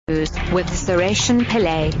with Sureshan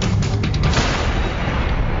Pillay.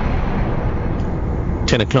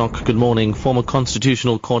 10 o'clock, good morning. Former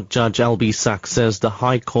Constitutional Court Judge Albie Sachs says the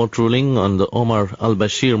High Court ruling on the Omar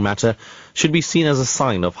al-Bashir matter should be seen as a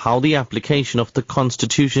sign of how the application of the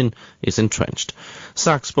Constitution is entrenched.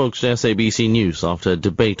 Sachs spoke to SABC News after a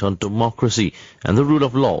debate on democracy and the rule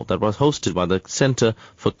of law that was hosted by the Centre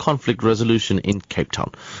for Conflict Resolution in Cape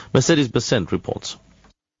Town. Mercedes Besant reports.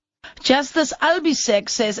 Justice Albie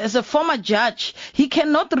Sachs says as a former judge, he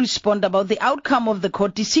cannot respond about the outcome of the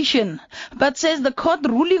court decision, but says the court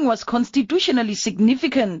ruling was constitutionally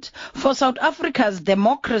significant for South Africa's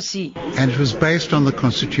democracy. And it was based on the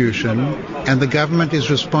Constitution, and the government is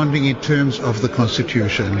responding in terms of the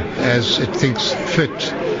Constitution as it thinks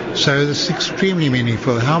fit. So this is extremely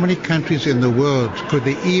meaningful. How many countries in the world could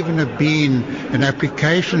there even have been an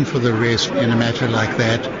application for the rest in a matter like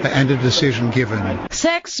that and a decision given?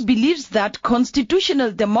 Sachs believes that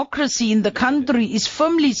constitutional democracy in the country is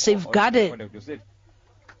firmly safeguarded.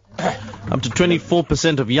 Up to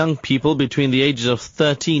 24% of young people between the ages of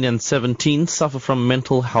 13 and 17 suffer from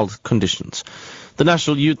mental health conditions. The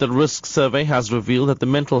National Youth at Risk Survey has revealed that the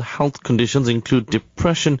mental health conditions include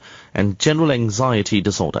depression and general anxiety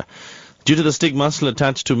disorder. Due to the stigma still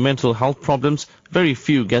attached to mental health problems, very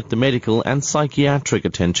few get the medical and psychiatric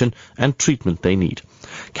attention and treatment they need.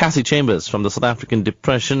 Cassie Chambers from the South African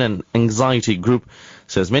Depression and Anxiety Group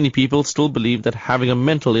says many people still believe that having a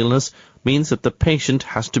mental illness means that the patient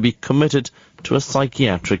has to be committed to a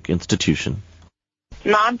psychiatric institution.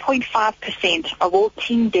 9.5% of all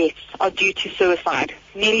teen deaths are due to suicide.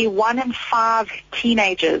 Nearly 1 in 5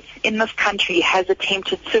 teenagers in this country has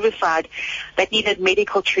attempted suicide that needed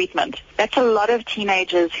medical treatment. That's a lot of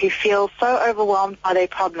teenagers who feel so overwhelmed by their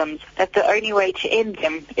problems that the only way to end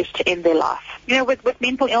them is to end their life. You know, with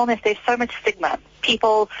mental illness, there's so much stigma.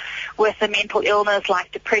 People with a mental illness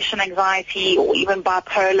like depression, anxiety, or even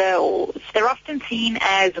bipolar, they're often seen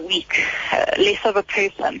as weak, less of a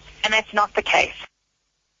person, and that's not the case.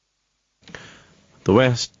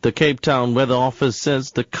 The Cape Town Weather Office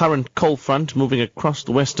says the current cold front moving across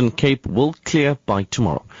the Western Cape will clear by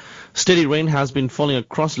tomorrow. Steady rain has been falling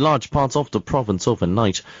across large parts of the province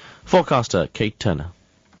overnight. Forecaster Kate Turner.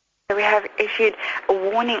 We have issued a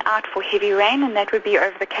warning out for heavy rain, and that would be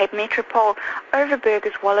over the Cape Metropole, Overberg,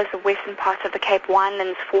 as well as the western parts of the Cape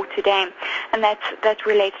Winelands for today. And that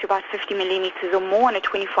relates to about 50 millimeters or more in a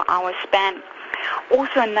 24-hour span.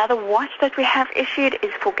 Also, another watch that we have issued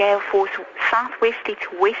is for gale force southwesterly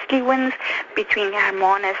to westerly winds between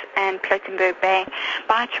Hermanus and Plettenberg Bay.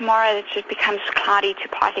 By tomorrow, it just becomes cloudy to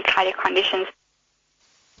partly cloudy conditions.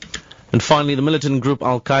 And finally, the militant group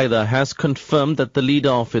Al-Qaeda has confirmed that the leader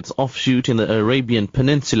of its offshoot in the Arabian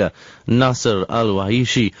Peninsula, Nasser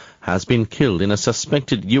al-Wahishi, has been killed in a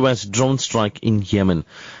suspected U.S. drone strike in Yemen.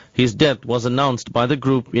 His death was announced by the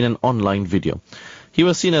group in an online video. He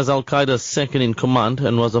was seen as Al-Qaeda's second-in-command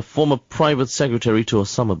and was a former private secretary to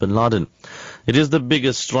Osama bin Laden. It is the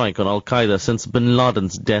biggest strike on Al-Qaeda since bin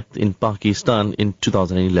Laden's death in Pakistan in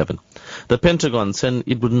 2011. The Pentagon said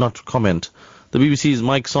it would not comment. The BBC's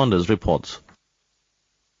Mike Saunders reports.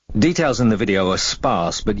 Details in the video are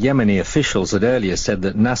sparse, but Yemeni officials had earlier said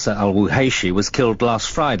that Nasser al-Wuhaishi was killed last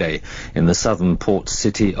Friday in the southern port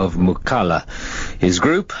city of Mukalla. His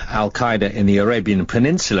group, Al-Qaeda in the Arabian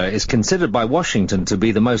Peninsula, is considered by Washington to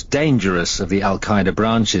be the most dangerous of the Al-Qaeda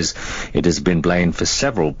branches. It has been blamed for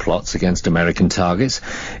several plots against American targets,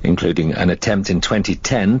 including an attempt in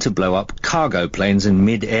 2010 to blow up cargo planes in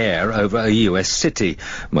mid-air over a U.S. city,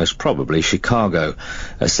 most probably Chicago.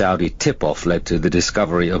 A Saudi tip-off led to the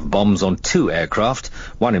discovery of bombs on 2 aircraft,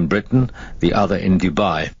 one in Britain, the other in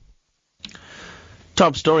Dubai.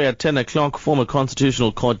 Top story at 10 o'clock. Former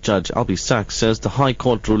Constitutional Court Judge Albie Sachs says the High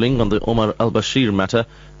Court ruling on the Omar al-Bashir matter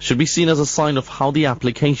should be seen as a sign of how the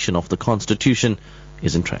application of the Constitution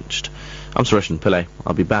is entrenched. I'm Sureshan Pillay.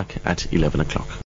 I'll be back at 11 o'clock.